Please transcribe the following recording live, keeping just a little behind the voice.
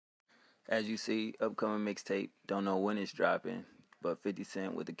As you see, upcoming mixtape. Don't know when it's dropping, but 50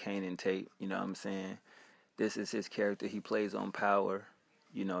 Cent with the Kanan tape. You know what I'm saying? This is his character. He plays on Power.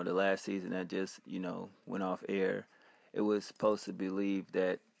 You know, the last season that just went off air. It was supposed to believe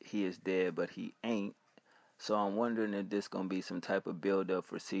that he is dead, but he ain't. So I'm wondering if this gonna be some type of build up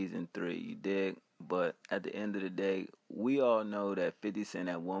for season 3. You dig? But at the end of the day, we all know that 50 Cent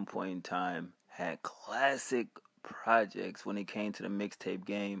at one point in time had classic projects when it came to the mixtape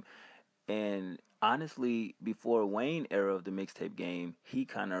game. And honestly, before Wayne era of the mixtape game, he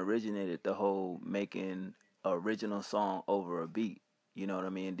kind of originated the whole making a original song over a beat. You know what I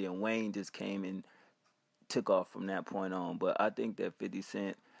mean? Then Wayne just came and took off from that point on. But I think that 50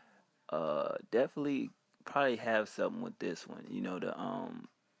 Cent definitely probably have something with this one. You know, the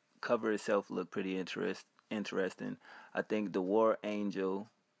cover itself looked pretty interesting. I think the War Angel,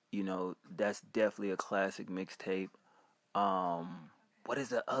 that's definitely a classic mixtape. What is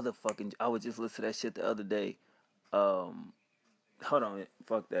the other fucking? I was just listening to that shit the other day. Hold on,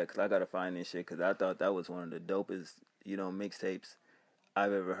 fuck that, cause I gotta find this shit, cause I thought that was one of the dopest, mixtapes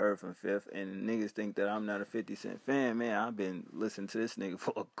I've ever heard from Fifth. And niggas think that I'm not a 50 Cent fan. Man, I've been listening to this nigga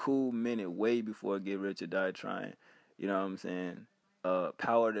for a cool minute, way before Get Rich or Die Trying. You know what I'm saying?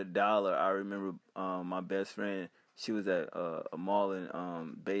 Power the Dollar. I remember my best friend. She was at a mall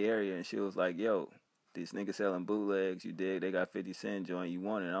in Bay Area, and she was like, "Yo, these niggas selling bootlegs. You dig? They got 50 Cent joint. You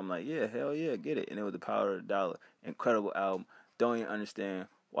want it?" And I'm like, "Yeah, hell yeah, get it." And it was the Power of the Dollar. Incredible album. Don't even understand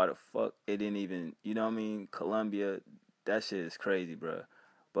why the fuck it didn't even. You know what I mean? Columbia. That shit is crazy, bro.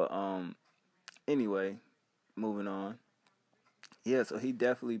 But anyway, moving on. Yeah, so he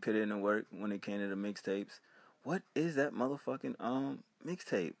definitely put in the work when it came to the mixtapes. What is that motherfucking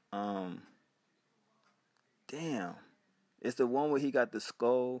mixtape? Damn. It's the one where he got the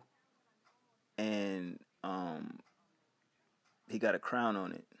skull and he got a crown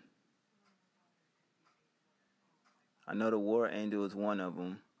on it. I know the War Angel is one of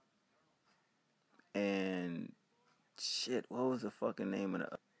them. And shit, what was the fucking name of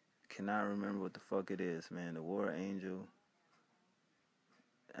the? Cannot remember what the fuck it is, man. The War Angel.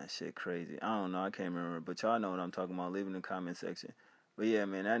 That shit crazy. I don't know. I can't remember. But y'all know what I'm talking about. Leave it in the comment section. But yeah,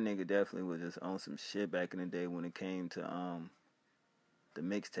 man, that nigga definitely was just on some shit back in the day when it came to the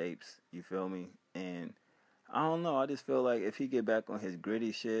mixtapes. You feel me? And I don't know. I just feel like if he get back on his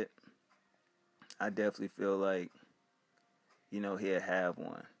gritty shit, I definitely feel like, he'll have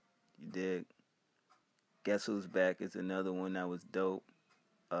one. You dig? Guess Who's Back is another one that was dope.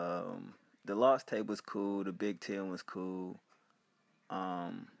 The Lost Tape was cool. The Big Ten was cool.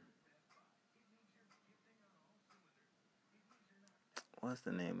 What's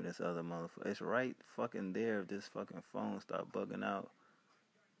the name of this other motherfucker? It's right fucking there if this fucking phone start bugging out.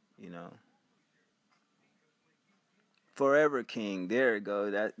 Forever King. There it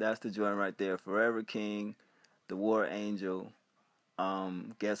goes. That's the joint right there. Forever King, The War Angel,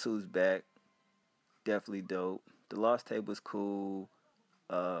 Guess Who's Back. Definitely dope. The Lost Tape was cool.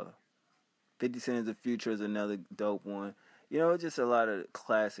 50 Cent of the Future is another dope one. Just a lot of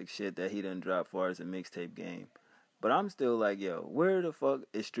classic shit that he done dropped for as a mixtape game. But I'm still like, yo, where the fuck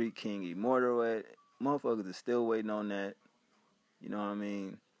is Street King Immortal at? Motherfuckers are still waiting on that. You know what I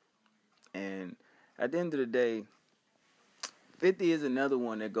mean? And at the end of the day, 50 is another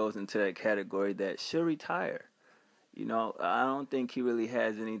one that goes into that category that should retire. I don't think he really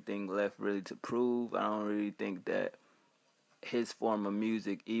has anything left really to prove. I don't really think that his form of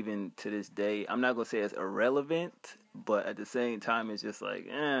music, even to this day, I'm not going to say it's irrelevant, but at the same time, it's just like,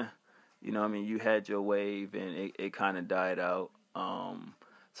 you had your wave and it kind of died out.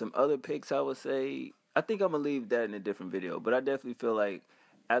 Some other picks, I would say, I think I'm going to leave that in a different video, but I definitely feel like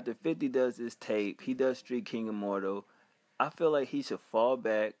after 50 does this tape, he does Street King Immortal, I feel like he should fall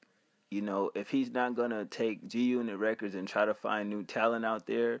back. If he's not going to take G-Unit Records and try to find new talent out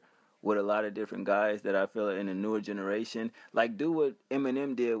there with a lot of different guys that I feel are in the newer generation, like do what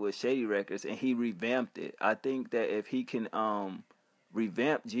Eminem did with Shady Records and he revamped it. I think that if he can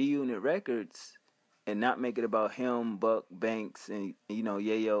revamp G-Unit Records and not make it about him, Buck, Banks, and,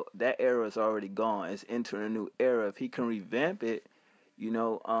 Yayo, that era is already gone. It's entering a new era. If he can revamp it, you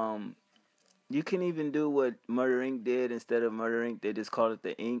can even do what Murder Inc. did. Instead of Murder Inc., they just call it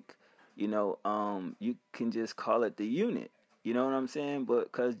the Inc. You can just call it the Unit. You know what I'm saying?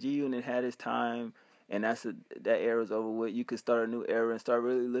 But because G-Unit had his time, and that era's over with, you could start a new era and start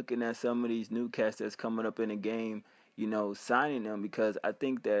really looking at some of these new cats that's coming up in the game, signing them. Because I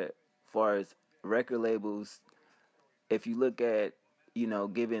think that as far as record labels, if you look at,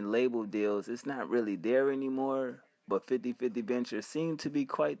 giving label deals, it's not really there anymore. But 50-50 Ventures seem to be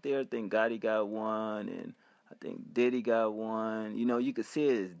quite there. I think Gotti got one, and I think Diddy got one. You know, you could see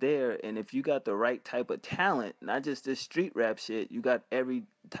it is there. And if you got the right type of talent, not just this street rap shit, you got every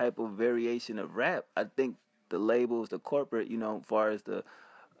type of variation of rap. I think the labels, the corporate, you know, as far as the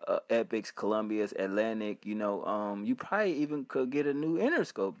Epics, Columbia's, Atlantic, you know, you probably even could get a new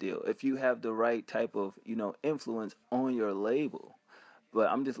Interscope deal if you have the right type of, you know, influence on your label. But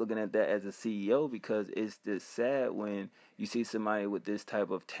I'm just looking at that as a CEO because it's just sad when you see somebody with this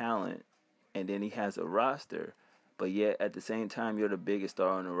type of talent and then he has a roster, but yet at the same time you're the biggest star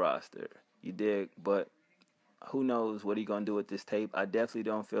on the roster. You dig? But who knows what he gonna do with this tape? I definitely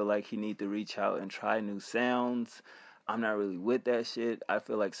don't feel like he need to reach out and try new sounds. I'm not really with that shit. I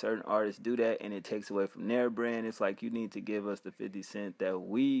feel like certain artists do that and it takes away from their brand. It's like you need to give us the 50 Cent that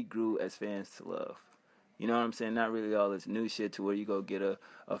we grew as fans to love. You know what I'm saying? Not really all this new shit to where you go get a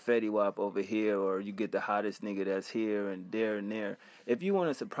Fetty Wap over here or you get the hottest nigga that's here and there and there. If you want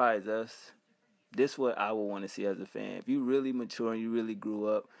to surprise us, this what I would want to see as a fan. If you really mature and you really grew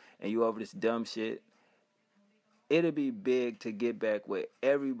up and you over this dumb shit, it'll be big to get back with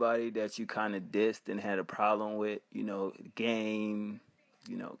everybody that you kind of dissed and had a problem with. You know, Game,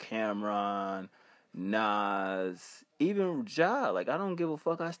 you know, Cameron, Nas, even Ja. Like, I don't give a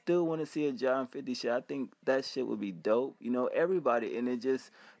fuck. I still want to see a Ja and 50 shit. I think that shit would be dope. You know, everybody. And it just,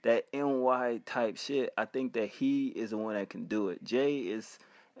 that NY type shit, I think that he is the one that can do it. Jay is,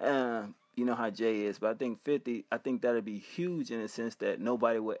 you know how Jay is, but I think 50, I think that'd be huge in the sense that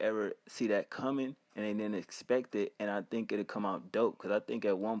nobody would ever see that coming and they didn't expect it, and I think it'd come out dope, because I think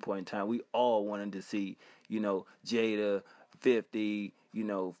at one point in time, we all wanted to see, you know, Jada, 50, you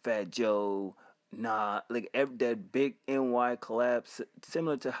know, Fat Joe, like that big NY collapse,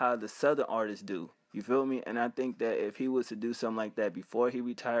 similar to how the Southern artists do. You feel me? And I think that if he was to do something like that before he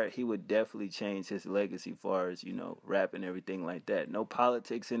retired, he would definitely change his legacy as far as, you know, rap and everything like that. No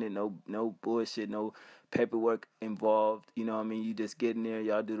politics in it, no bullshit, no paperwork involved. You know what I mean? You just get in there,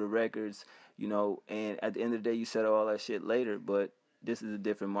 y'all do the records, you know, and at the end of the day, you settle all that shit later. But this is a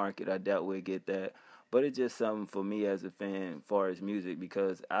different market. I doubt we'll get that. But it's just something for me as a fan as far as music,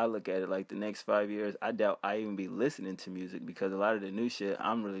 because I look at it like the next 5 years, I doubt I even be listening to music, because a lot of the new shit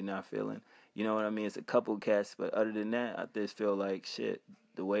I'm really not feeling. You know what I mean? It's a couple cats, but other than that, I just feel like shit,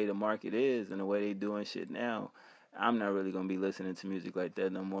 the way the market is and the way they doing shit now, I'm not really going to be listening to music like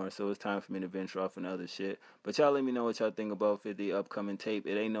that no more. So it's time for me to venture off into other shit. But y'all let me know what y'all think about 50 upcoming tape.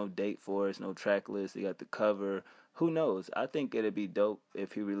 It ain't no date for it. It's no track list. They got the cover. Who knows? I think it'd be dope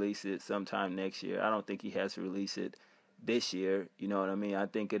if he released it sometime next year. I don't think he has to release it this year. You know what I mean? I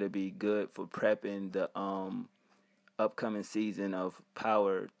think it'd be good for prepping the upcoming season of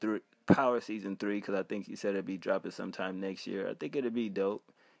Power season 3, because I think he said it'd be dropping sometime next year. I think it'd be dope.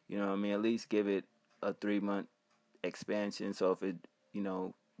 You know what I mean? At least give it a 3-month expansion. So if it, you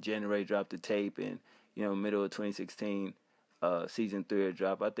know, January drop the tape and, you know, middle of 2016, season 3 would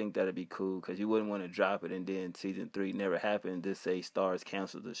drop. I think that'd be cool, because you wouldn't want to drop it and then season 3 never happened. Just say Stars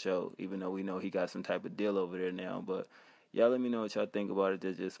canceled the show, even though we know he got some type of deal over there now. But y'all let me know what y'all think about it.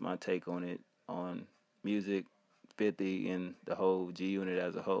 That's just my take on it, on music, 50, and the whole G Unit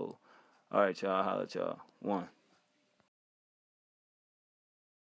as a whole. All right, y'all. Holla at y'all. One.